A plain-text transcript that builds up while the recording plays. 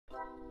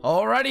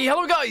Alrighty,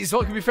 hello guys,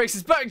 welcome your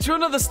faces back to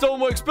another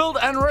Stormworks build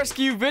and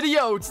rescue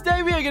video.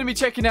 Today we are going to be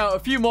checking out a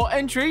few more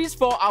entries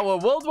for our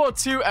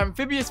WW2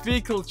 Amphibious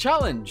Vehicle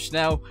Challenge.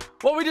 Now,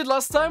 what we did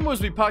last time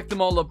was we parked them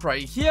all up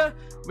right here.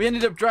 We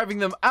ended up driving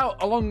them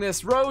out along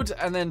this road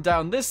and then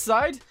down this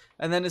side.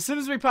 And then as soon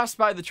as we passed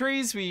by the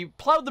trees, we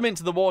plowed them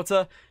into the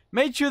water,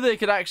 made sure they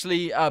could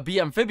actually be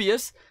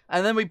amphibious,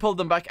 and then we pulled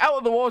them back out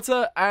of the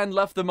water and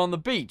left them on the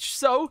beach.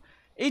 So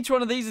each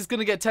one of these is going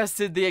to get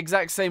tested the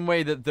exact same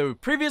way that the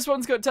previous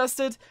ones got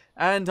tested,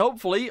 and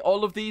hopefully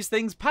all of these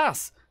things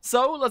pass.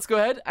 So let's go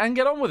ahead and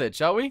get on with it,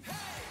 shall we?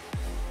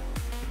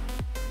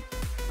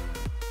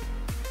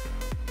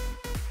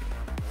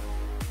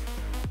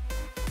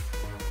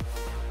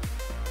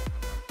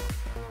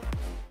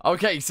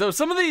 Okay, so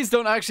some of these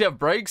don't actually have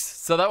brakes,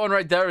 so that one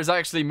right there is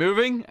actually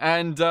moving,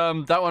 and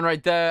that one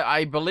right there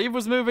I believe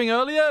was moving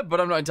earlier, but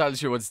I'm not entirely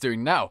sure what it's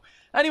doing now.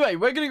 Anyway,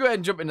 we're going to go ahead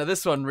and jump into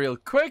this one real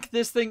quick.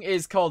 This thing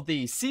is called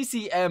the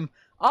CCM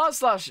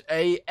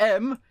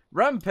R/AM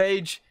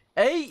Rampage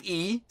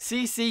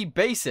AECC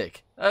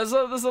Basic. There's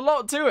a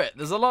lot to it.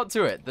 There's a lot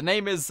to it. The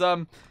name is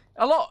a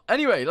lot.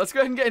 Anyway, let's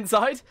go ahead and get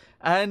inside,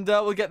 and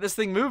we'll get this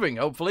thing moving,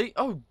 hopefully.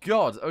 Oh,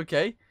 God.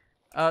 Okay.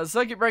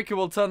 Circuit breaker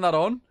will turn that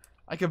on.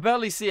 I can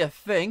barely see a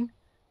thing.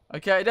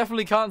 Okay, I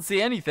definitely can't see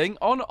anything.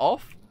 On,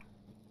 off.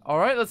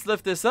 Alright, let's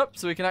lift this up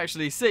so we can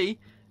actually see.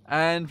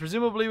 And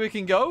presumably we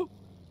can go.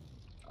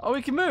 Oh,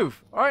 we can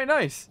move. Alright,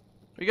 nice.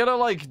 We gotta,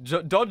 like,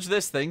 dodge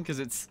this thing because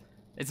it's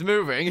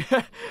moving.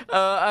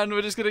 And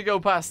we're just gonna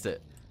go past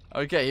it.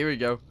 Okay, here we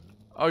go.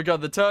 Oh, God,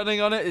 the turning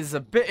on it is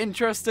a bit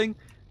interesting.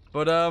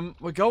 But,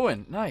 we're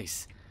going.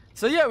 Nice.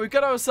 So, yeah, we've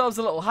got ourselves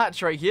a little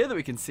hatch right here that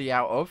we can see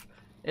out of.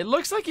 It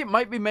looks like it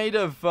might be made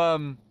of,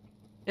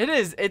 It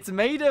is. It's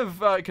made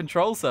of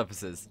control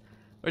surfaces,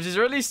 which is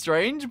really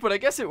strange, but I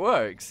guess it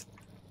works.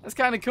 That's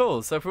kind of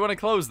cool. So if we want to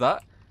close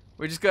that,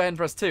 we just go ahead and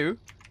press 2,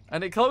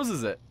 and it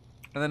closes it.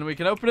 And then we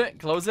can open it,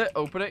 close it,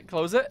 open it,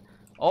 close it.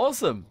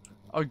 Awesome.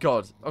 Oh,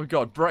 God. Oh,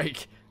 God.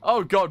 Brake.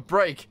 Oh, God.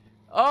 Brake.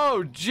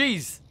 Oh,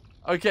 jeez.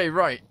 Okay,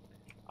 right.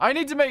 I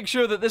need to make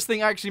sure that this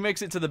thing actually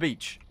makes it to the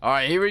beach. All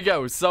right, here we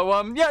go. So,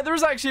 yeah, there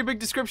is actually a big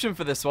description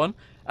for this one.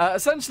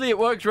 Essentially, it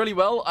worked really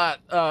well at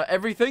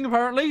everything,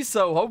 apparently.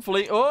 So,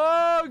 hopefully...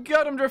 Oh,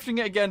 God, I'm drifting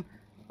it again.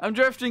 I'm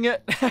drifting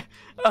it.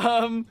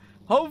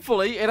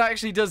 Hopefully, it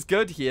actually does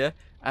good here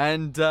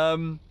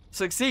and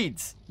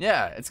succeeds.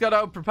 Yeah, it's got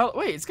a propeller...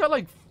 Wait, it's got,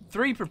 like,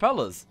 3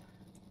 propellers.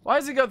 Why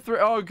has it got 3?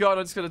 Oh, God,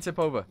 it's going to tip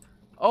over.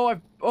 Oh,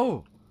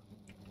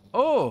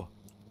 Oh,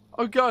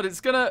 God,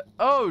 it's going to...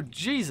 Oh,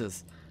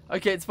 Jesus.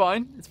 Okay, it's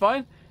fine. It's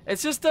fine.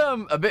 It's just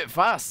a bit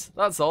fast.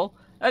 That's all.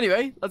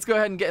 Anyway, let's go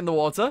ahead and get in the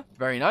water.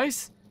 Very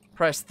nice.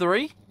 Press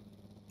 3.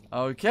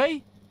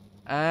 Okay.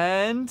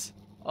 And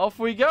off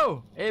we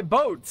go. It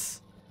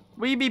boats.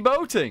 We be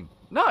boating.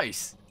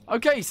 Nice.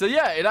 Okay, so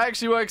yeah, it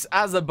actually works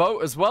as a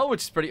boat as well,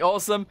 which is pretty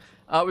awesome.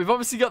 We've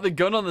obviously got the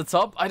gun on the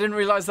top. I didn't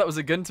realize that was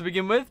a gun to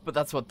begin with, but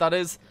that's what that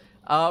is.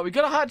 We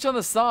got a hatch on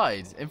the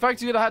side. In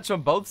fact, we got a hatch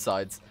on both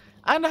sides.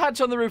 And a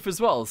hatch on the roof as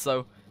well,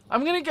 so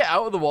I'm going to get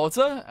out of the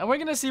water, and we're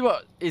going to see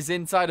what is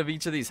inside of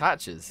each of these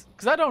hatches,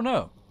 because I don't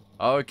know.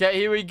 Okay,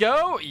 here we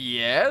go.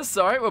 Yes,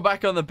 all right, we're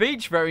back on the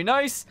beach. Very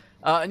nice.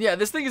 And yeah,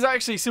 this thing is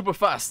actually super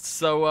fast,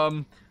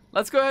 so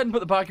let's go ahead and put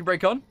the parking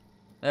brake on.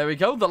 There we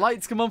go. The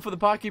lights come on for the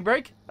parking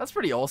brake. That's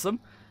pretty awesome.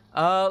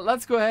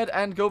 Let's go ahead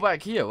and go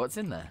back here. What's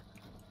in there?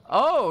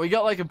 Oh, we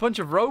got like a bunch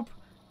of rope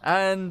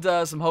and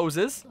some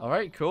hoses. All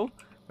right, cool.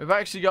 We've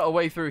actually got a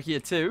way through here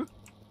too,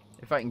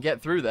 if I can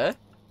get through there.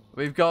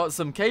 We've got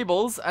some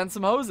cables and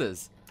some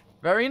hoses.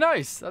 Very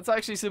nice. That's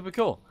actually super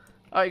cool.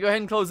 Alright, go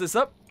ahead and close this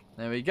up.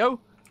 There we go.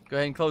 Go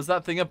ahead and close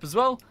that thing up as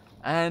well.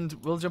 And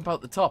we'll jump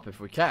out the top if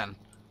we can.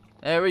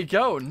 There we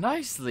go.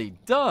 Nicely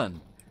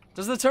done.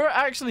 Does the turret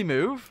actually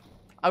move?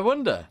 I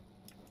wonder.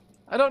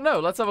 I don't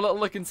know. Let's have a little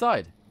look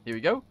inside. Here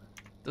we go.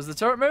 Does the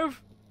turret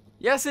move?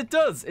 Yes, it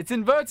does. It's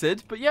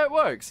inverted, but yeah, it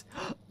works.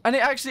 And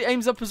it actually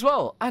aims up as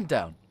well. And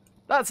down.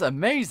 That's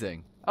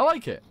amazing. I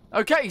like it.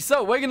 Okay,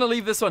 so we're going to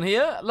leave this one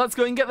here. Let's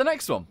go and get the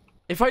next one.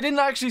 If I didn't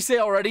actually say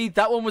already,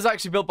 that one was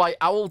actually built by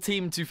Owl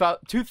Team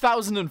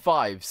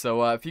 2005.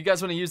 So if you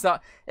guys want to use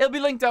that, it'll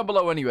be linked down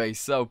below anyway,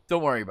 so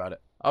don't worry about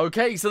it.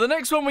 Okay, so the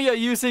next one we are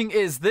using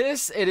is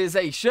this. It is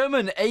a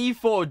Sherman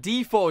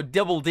A4-D4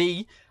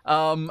 DD.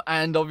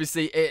 And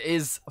obviously it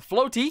is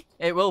floaty.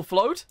 It will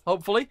float,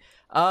 hopefully.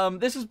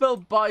 This was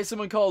built by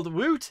someone called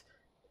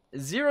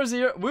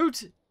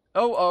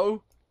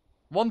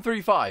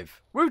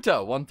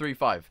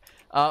Woot135.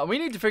 We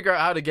need to figure out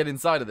how to get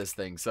inside of this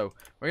thing. So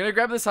we're going to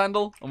grab this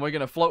handle and we're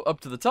going to float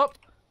up to the top.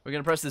 We're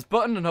going to press this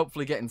button and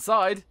hopefully get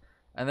inside.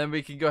 And then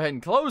we can go ahead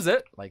and close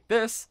it like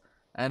this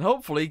and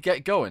hopefully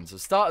get going. So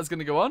start is going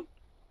to go on.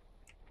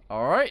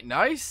 Alright,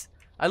 nice.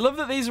 I love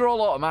that these are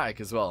all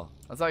automatic as well.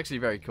 That's actually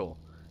very cool.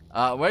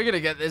 We're going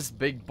to get this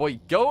big boy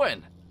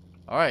going.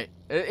 Alright,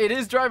 it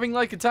is driving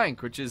like a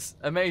tank, which is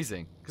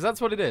amazing because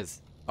that's what it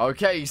is.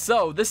 Okay,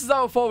 so this is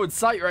our forward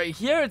sight right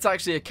here. It's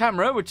actually a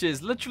camera, which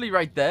is literally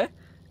right there.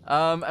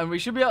 And we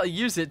should be able to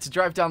use it to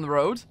drive down the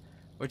road,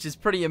 which is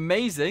pretty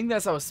amazing.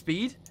 There's our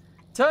speed.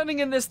 turning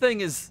in this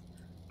thing is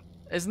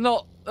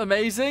not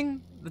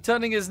amazing. The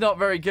turning is not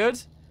very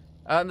good.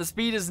 And the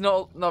speed is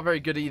not very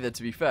good either,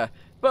 to be fair.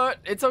 But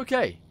it's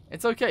okay.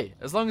 It's okay,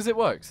 as long as it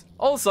works.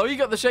 Also, you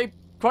got the shape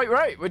quite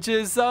right, which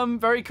is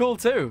very cool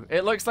too.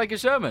 It looks like a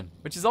Sherman,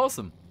 which is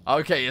awesome.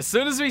 Okay, as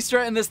soon as we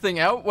straighten this thing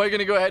out, we're going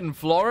to go ahead and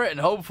floor it, and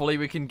hopefully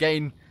we can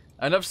gain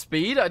enough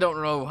speed. I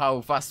don't know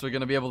how fast we're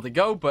going to be able to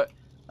go, but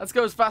let's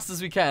go as fast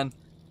as we can,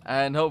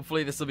 and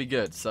hopefully this will be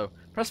good. So,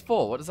 press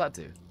 4. What does that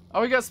do?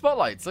 Oh, we got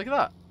spotlights. Look at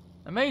that.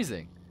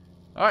 Amazing.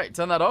 Alright,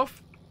 turn that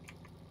off.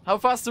 How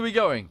fast are we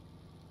going?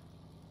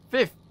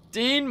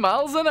 15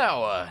 miles an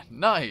hour.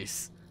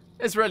 Nice.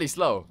 It's really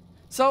slow.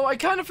 So, I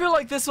kind of feel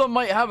like this one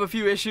might have a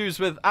few issues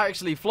with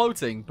actually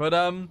floating, but,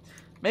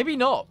 maybe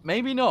not.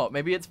 Maybe not.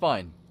 Maybe it's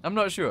fine. I'm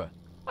not sure.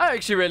 I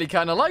actually really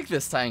kind of like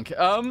this tank.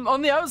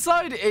 On the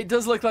outside, it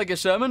does look like a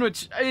Sherman,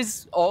 which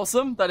is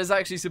awesome. That is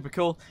actually super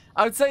cool.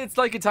 I would say it's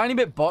like a tiny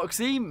bit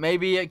boxy.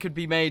 Maybe it could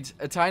be made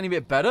a tiny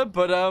bit better,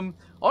 but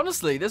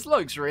honestly, this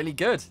looks really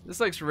good. This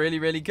looks really,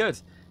 really good.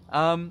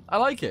 I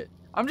like it.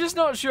 I'm just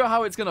not sure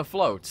how it's going to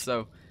float,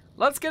 so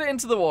let's get it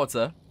into the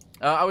water.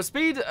 Our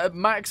speed at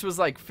max was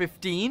like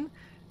 15.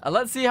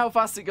 Let's see how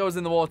fast it goes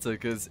in the water,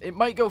 because it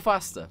might go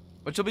faster,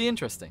 which will be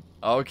interesting.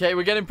 Okay,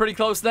 we're getting pretty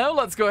close now.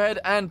 Let's go ahead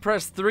and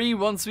press 3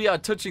 once we are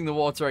touching the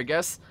water, I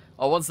guess.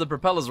 Or once the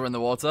propellers are in the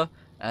water.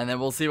 And then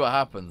we'll see what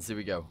happens. Here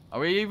we go. Are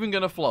we even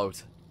going to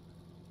float?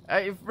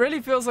 It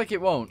really feels like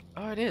it won't.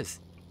 Oh, it is.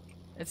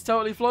 It's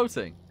totally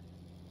floating.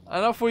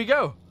 And off we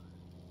go.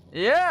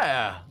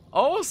 Yeah!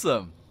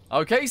 Awesome!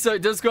 Okay, so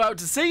it does go out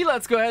to sea.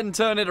 Let's go ahead and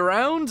turn it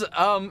around.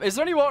 Is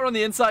there any water on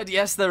the inside?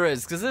 Yes, there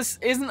is. Because this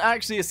isn't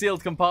actually a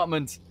sealed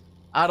compartment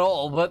at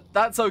all. But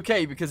that's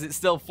okay because it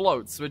still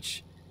floats,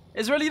 which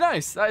is really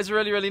nice. That is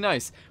really, really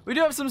nice. We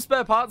do have some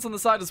spare parts on the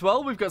side as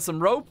well. We've got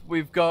some rope.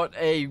 We've got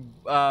a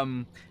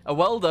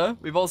welder.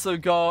 We've also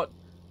got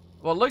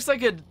what looks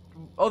like a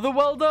other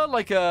welder,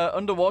 like a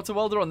underwater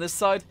welder on this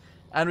side.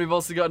 And we've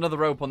also got another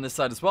rope on this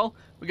side as well.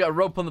 We got a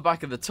rope on the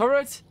back of the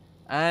turret.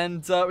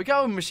 And we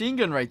got a machine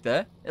gun right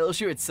there. It'll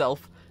shoot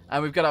itself.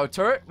 And we've got our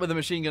turret with a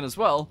machine gun as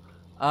well.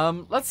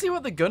 Let's see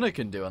what the gunner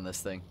can do on this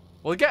thing.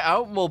 We'll get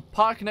out and we'll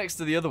park next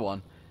to the other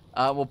one.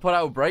 We'll put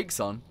our brakes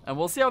on, and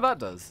we'll see how that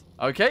does.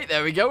 Okay,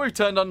 there we go. We've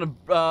turned on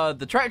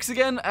the tracks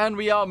again, and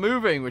we are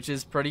moving, which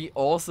is pretty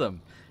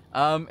awesome.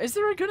 Is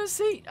there a gunner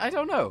seat? I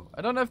don't know.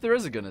 I don't know if there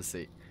is a gunner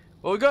seat.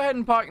 Well, we'll go ahead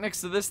and park next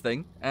to this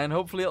thing, and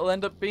hopefully it'll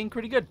end up being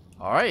pretty good.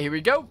 All right, here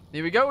we go.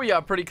 Here we go. We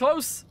are pretty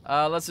close.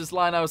 Let's just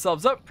line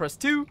ourselves up. Press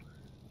 2.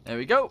 There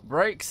we go.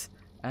 Brakes,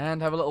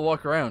 and have a little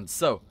walk around.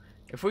 So,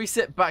 if we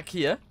sit back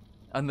here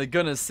on the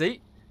gunner's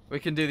seat, we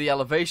can do the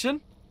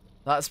elevation.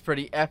 That's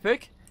pretty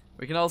epic.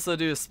 We can also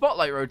do a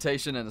spotlight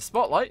rotation and a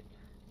spotlight.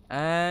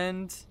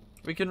 And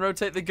we can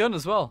rotate the gun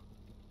as well.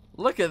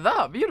 Look at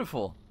that.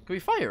 Beautiful. Can we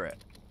fire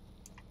it?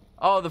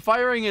 Oh, the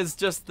firing is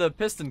just the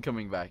piston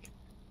coming back.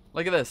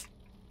 Look at this.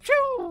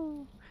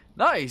 Phew!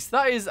 Nice.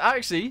 That is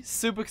actually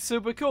super,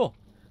 super cool.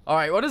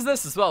 Alright, what is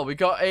this as well? We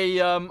got a,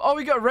 oh,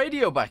 we got a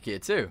radio back here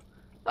too.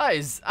 That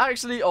is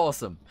actually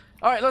awesome.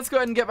 Alright, let's go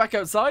ahead and get back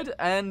outside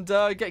and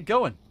get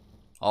going.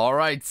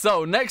 Alright,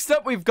 so next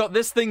up we've got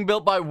this thing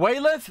built by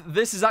Weylith.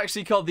 This is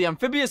actually called the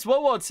Amphibious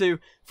World War II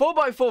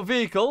 4x4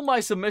 vehicle, my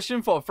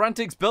submission for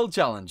Frantic's build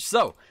challenge.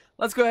 So,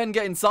 let's go ahead and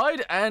get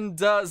inside and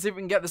see if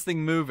we can get this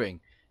thing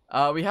moving.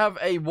 We have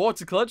a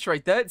water clutch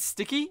right there. It's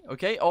sticky.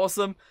 Okay,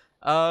 awesome.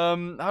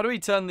 How do we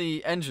turn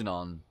the engine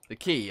on? The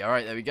key.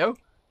 Alright, there we go.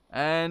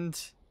 And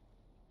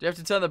do you have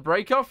to turn the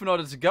brake off in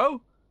order to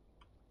go?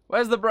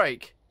 Where's the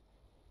brake?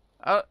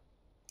 Is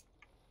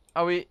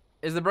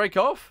the brake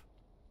off?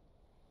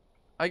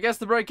 I guess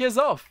the brake is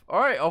off.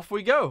 Alright, off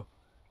we go.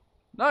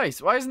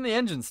 Nice. Why isn't the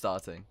engine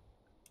starting?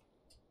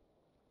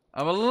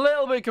 I'm a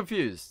little bit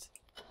confused.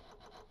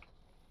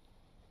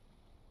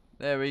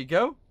 There we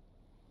go.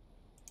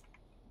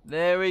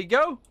 There we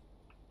go.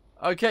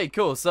 Okay,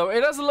 cool. So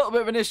it has a little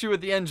bit of an issue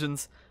with the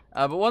engines.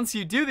 But once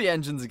you do the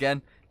engines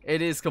again,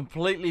 it is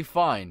completely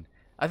fine.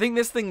 I think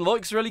this thing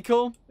looks really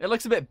cool. It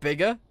looks a bit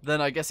bigger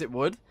than I guess it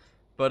would.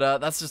 But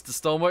that's just the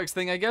Stormworks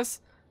thing, I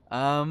guess.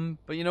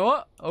 But you know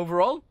what?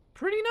 Overall,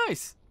 pretty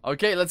nice.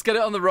 Okay, let's get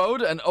it on the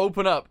road and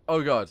open up.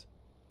 Oh god.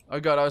 Oh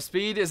god, our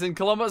speed is in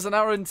kilometers an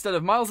hour instead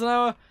of miles an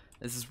hour.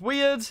 This is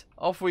weird.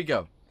 Off we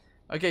go.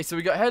 Okay, so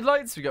we got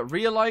headlights, we got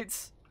rear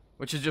lights,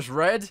 which are just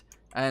red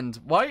and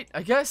white,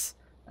 I guess.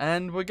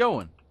 And we're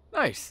going.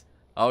 Nice.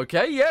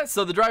 Okay, yeah,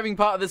 so the driving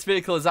part of this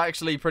vehicle is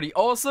actually pretty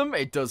awesome.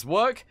 It does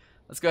work.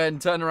 Let's go ahead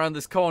and turn around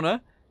this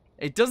corner.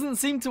 It doesn't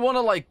seem to want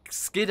to, like,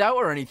 skid out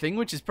or anything,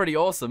 which is pretty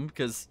awesome,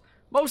 because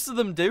most of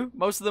them do.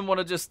 Most of them want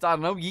to just, I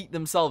don't know, yeet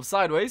themselves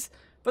sideways.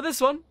 But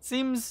this one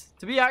seems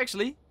to be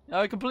actually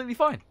completely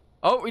fine.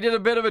 Oh, we did a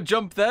bit of a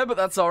jump there, but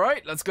that's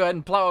alright. Let's go ahead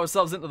and plow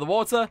ourselves into the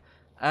water.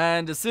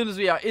 And as soon as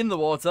we are in the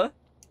water,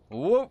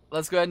 whoop,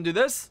 let's go ahead and do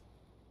this.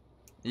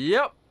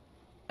 Yep.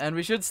 And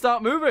we should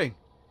start moving.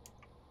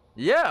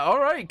 Yeah,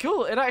 alright,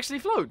 cool. It actually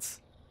floats.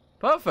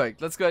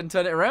 Perfect. Let's go ahead and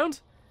turn it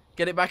around.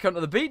 Get it back onto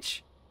the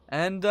beach.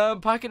 And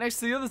park it next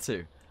to the other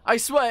two. I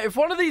swear, if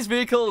one of these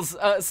vehicles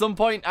at some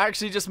point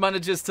actually just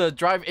manages to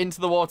drive into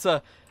the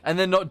water and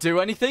then not do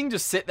anything,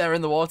 just sit there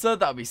in the water,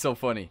 that would be so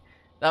funny.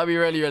 That would be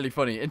really, really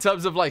funny. In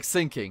terms of, like,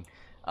 sinking.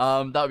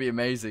 That would be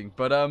amazing.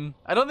 But,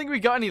 I don't think we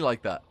got any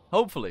like that.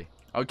 Hopefully.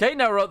 Okay,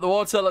 now we're at the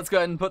water. Let's go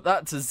ahead and put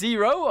that to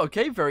 0.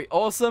 Okay, very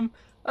awesome.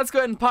 Let's go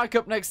ahead and park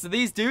up next to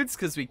these dudes,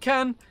 because we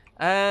can.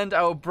 And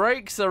our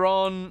brakes are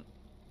on.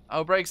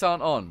 Our brakes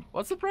aren't on.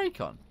 What's the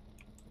brake on?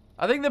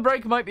 I think the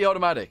brake might be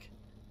automatic.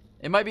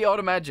 It might be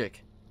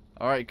automagic.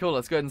 Alright, cool.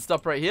 Let's go ahead and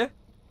stop right here.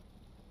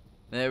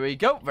 There we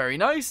go. Very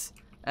nice.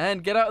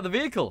 And get out of the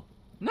vehicle.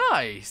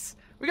 Nice.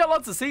 We got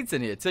lots of seats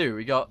in here, too.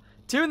 We got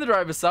 2 in the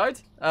driver's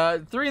side,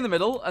 3 in the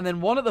middle, and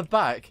then 1 at the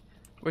back,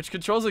 which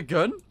controls a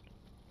gun.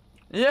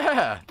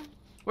 Yeah.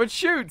 Which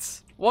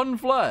shoots 1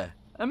 flare.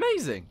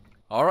 Amazing.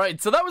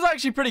 Alright, so that was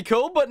actually pretty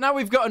cool, but now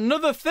we've got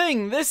another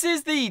thing. This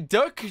is the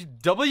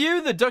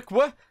DUKW, the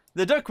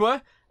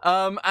DUKW,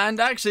 and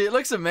actually it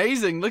looks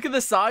amazing. Look at the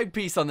side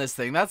piece on this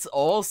thing. That's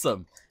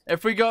awesome.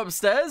 If we go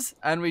upstairs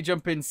and we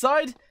jump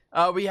inside,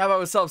 we have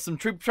ourselves some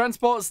troop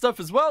transport stuff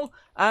as well,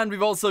 and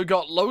we've also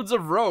got loads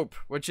of rope,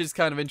 which is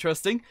kind of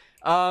interesting.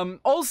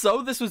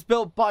 Also, this was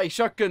built by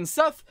Shotgun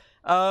Seth,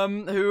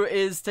 who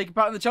is taking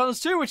part in the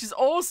challenge too, which is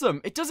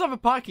awesome. It does have a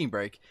parking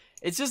brake.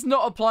 It's just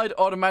not applied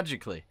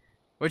automatically.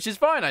 Which is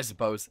fine, I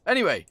suppose.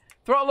 Anyway,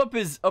 throttle up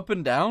is up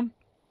and down.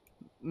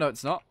 No,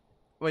 it's not.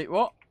 Wait,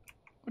 what?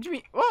 What do you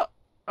mean? What?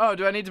 Oh,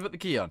 do I need to put the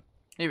key on?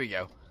 Here we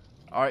go.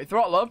 Alright,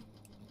 throttle up.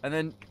 And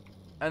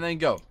then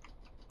go.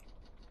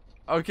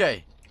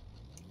 Okay.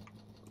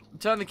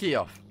 Turn the key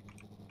off.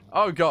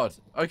 Oh, God.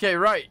 Okay,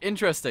 right.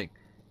 Interesting.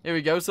 Here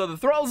we go. So the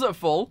throttle's at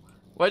full.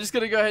 We're just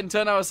going to go ahead and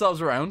turn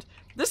ourselves around.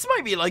 This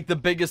might be like the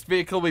biggest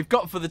vehicle we've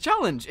got for the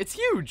challenge. It's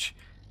huge.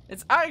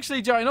 It's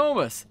actually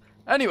ginormous.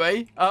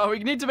 Anyway, we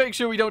need to make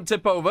sure we don't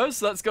tip over,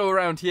 so let's go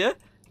around here.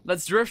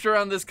 Let's drift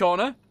around this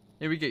corner.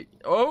 Here we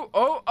go.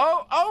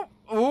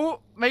 Oh,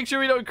 make sure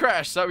we don't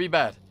crash. That would be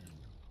bad.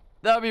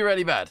 That would be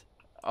really bad.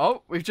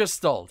 Oh, we've just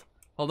stalled.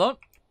 Hold on.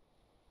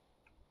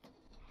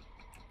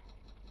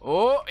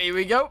 Oh, here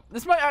we go.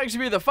 This might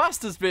actually be the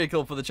fastest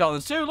vehicle for the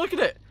challenge too. Look at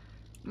it.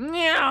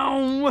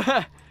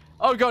 Meow.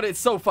 Oh, God, it's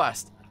so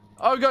fast.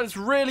 Oh, God, it's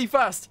really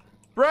fast.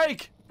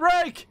 Brake.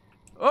 Brake.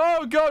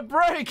 Oh, God,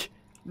 brake.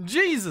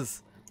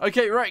 Jesus.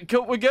 Okay, right,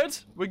 cool, we're good.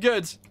 We're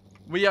good.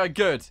 We are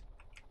good.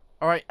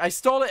 Alright, I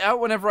stall it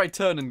out whenever I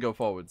turn and go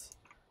forwards.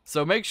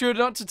 So make sure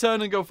not to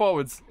turn and go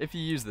forwards if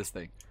you use this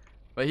thing.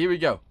 But here we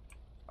go.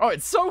 Oh,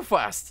 it's so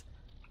fast.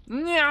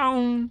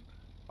 Alright,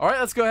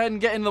 let's go ahead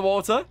and get in the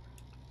water.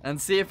 And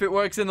see if it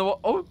works in the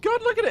water. Oh,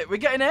 God, look at it. We're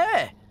getting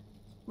air.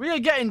 We are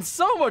getting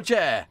so much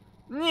air.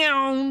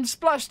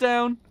 Splash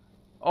down.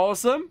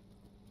 Awesome.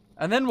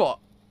 And then what?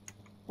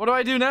 What do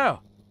I do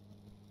now?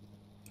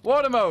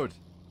 Water mode.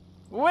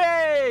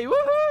 Way!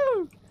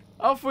 Woohoo!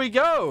 Off we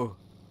go.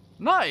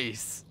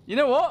 Nice. You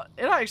know what?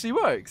 It actually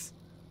works.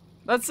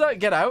 Let's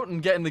get out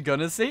and get in the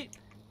gunner's seat.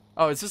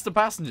 Oh, it's just a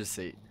passenger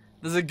seat.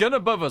 There's a gun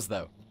above us,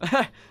 though.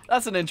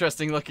 That's an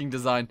interesting looking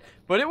design.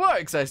 But it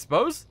works, I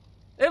suppose.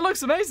 It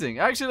looks amazing. It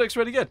actually looks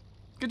really good.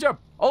 Good job.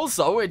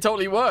 Also, it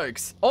totally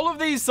works. All of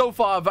these so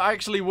far have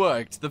actually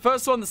worked. The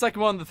first one, the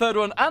second one, the third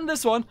one, and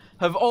this one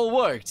have all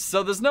worked.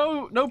 So there's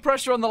no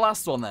pressure on the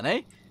last one then,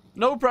 eh?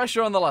 No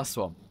pressure on the last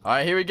one.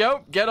 Alright, here we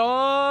go. Get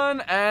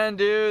on and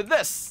do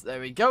this. There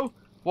we go.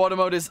 Water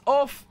mode is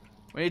off.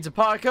 We need to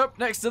park up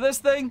next to this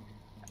thing.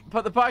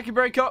 Put the parking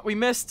brake up. We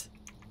missed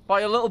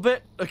by a little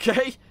bit.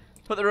 Okay.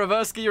 Put the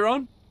reverse gear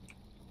on.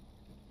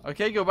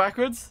 Okay, go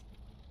backwards.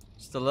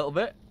 Just a little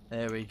bit.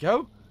 There we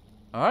go.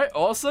 Alright,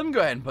 awesome. Go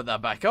ahead and put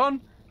that back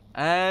on.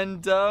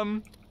 And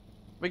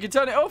we can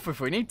turn it off if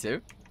we need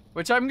to.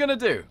 Which I'm going to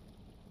do.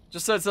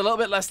 Just so it's a little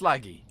bit less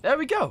laggy. There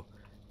we go.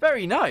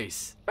 Very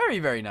nice. Very,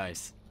 very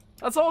nice.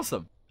 That's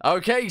awesome.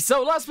 Okay,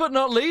 so last but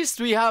not least,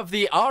 we have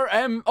the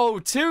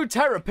RM02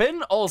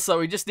 Terrapin. Also,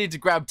 we just need to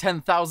grab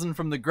 10,000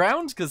 from the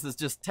ground, because there's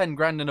just 10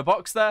 grand in a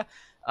box there.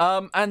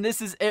 And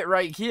this is it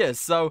right here.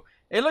 So,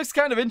 it looks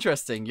kind of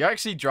interesting. You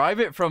actually drive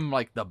it from,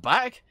 like, the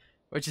back,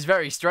 which is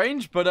very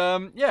strange. But,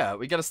 yeah,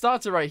 we got a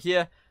starter right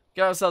here.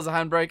 Get ourselves a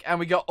handbrake, and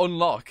we got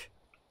unlock,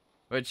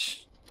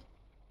 which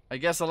I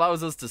guess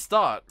allows us to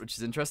start, which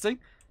is interesting.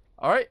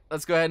 Alright,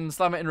 let's go ahead and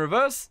slam it in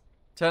reverse.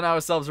 Turn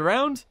ourselves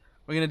around.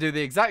 We're going to do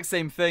the exact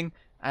same thing.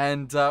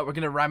 And we're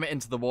going to ram it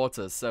into the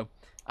water. So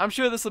I'm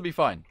sure this will be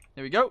fine.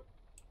 Here we go.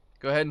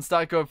 Go ahead and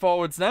start going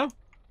forwards now.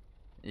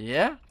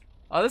 Yeah.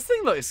 Oh, this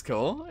thing looks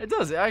cool. It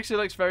does. It actually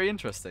looks very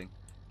interesting.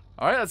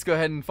 Alright, let's go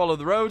ahead and follow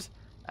the road.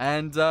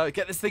 And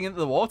get this thing into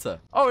the water.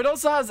 Oh, it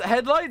also has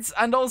headlights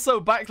and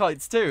also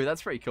backlights too.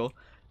 That's pretty cool.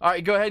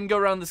 Alright, go ahead and go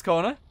around this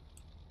corner.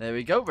 There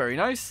we go. Very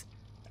nice.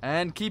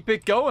 And keep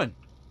it going.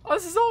 Oh,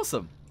 this is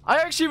awesome. I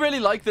actually really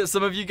like that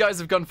some of you guys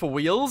have gone for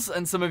wheels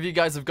and some of you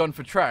guys have gone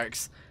for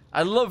tracks.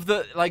 I love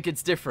that, like,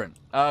 it's different,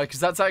 because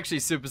that's actually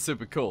super,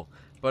 super cool.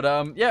 But,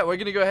 yeah, we're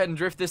going to go ahead and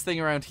drift this thing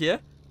around here.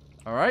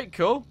 Alright,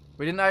 cool.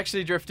 We didn't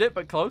actually drift it,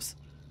 but close.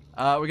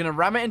 We're going to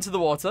ram it into the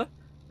water,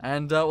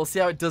 and we'll see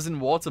how it does in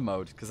water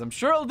mode, because I'm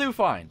sure it'll do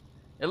fine.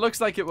 It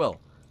looks like it will.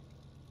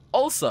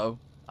 Also,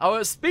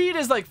 our speed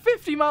is like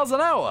 50 miles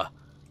an hour.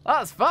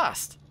 That's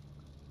fast.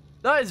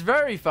 That is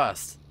very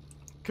fast.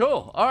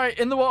 Cool. Alright,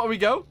 in the water we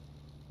go.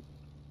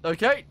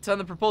 Okay, turn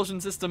the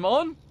propulsion system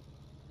on.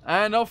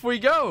 And off we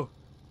go.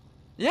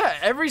 Yeah,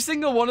 every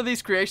single one of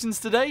these creations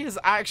today has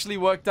actually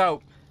worked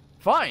out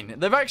fine.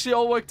 They've actually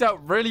all worked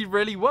out really,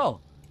 really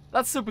well.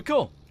 That's super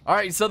cool.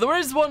 Alright, so there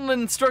is one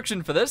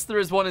instruction for this.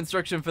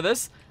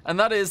 And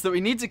that is that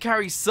we need to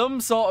carry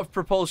some sort of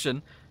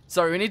propulsion.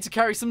 Sorry, we need to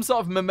carry some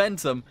sort of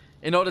momentum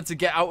in order to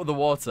get out of the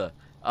water.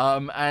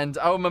 And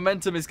our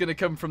momentum is going to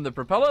come from the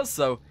propellers.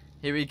 So,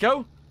 here we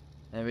go.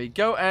 There we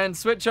go. And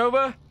switch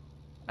over.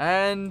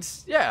 And,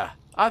 yeah.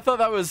 I thought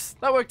that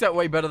worked out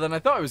way better than I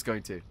thought it was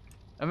going to.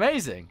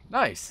 Amazing.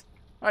 Nice.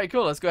 Alright,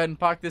 cool. Let's go ahead and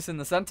park this in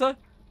the center.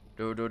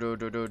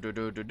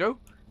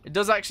 It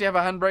does actually have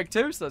a handbrake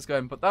too, so let's go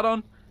ahead and put that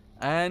on.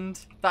 And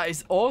that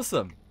is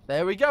awesome.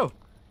 There we go.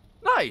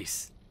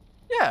 Nice.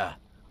 Yeah.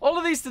 All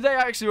of these today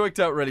actually worked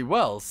out really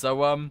well.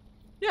 So,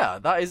 yeah,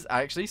 that is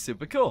actually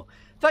super cool.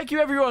 Thank you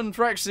everyone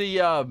for actually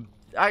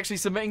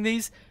submitting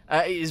these.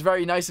 It is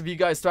very nice of you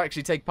guys to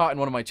actually take part in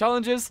one of my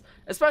challenges,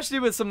 especially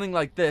with something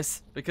like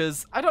this,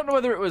 because I don't know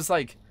whether it was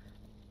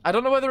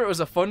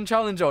a fun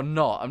challenge or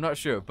not. I'm not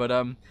sure, but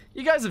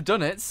you guys have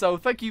done it, so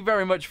thank you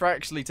very much for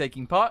actually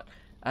taking part.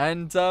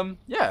 And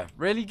yeah,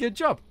 really good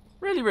job.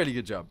 Really, really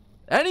good job.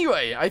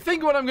 Anyway, I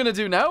think what I'm going to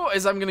do now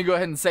is I'm going to go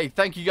ahead and say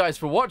thank you guys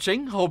for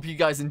watching. Hope you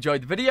guys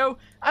enjoyed the video,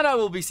 and I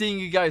will be seeing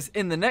you guys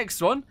in the next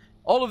one.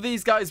 All of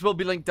these guys will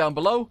be linked down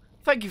below.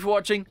 Thank you for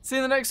watching. See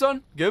you in the next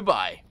one.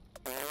 Goodbye.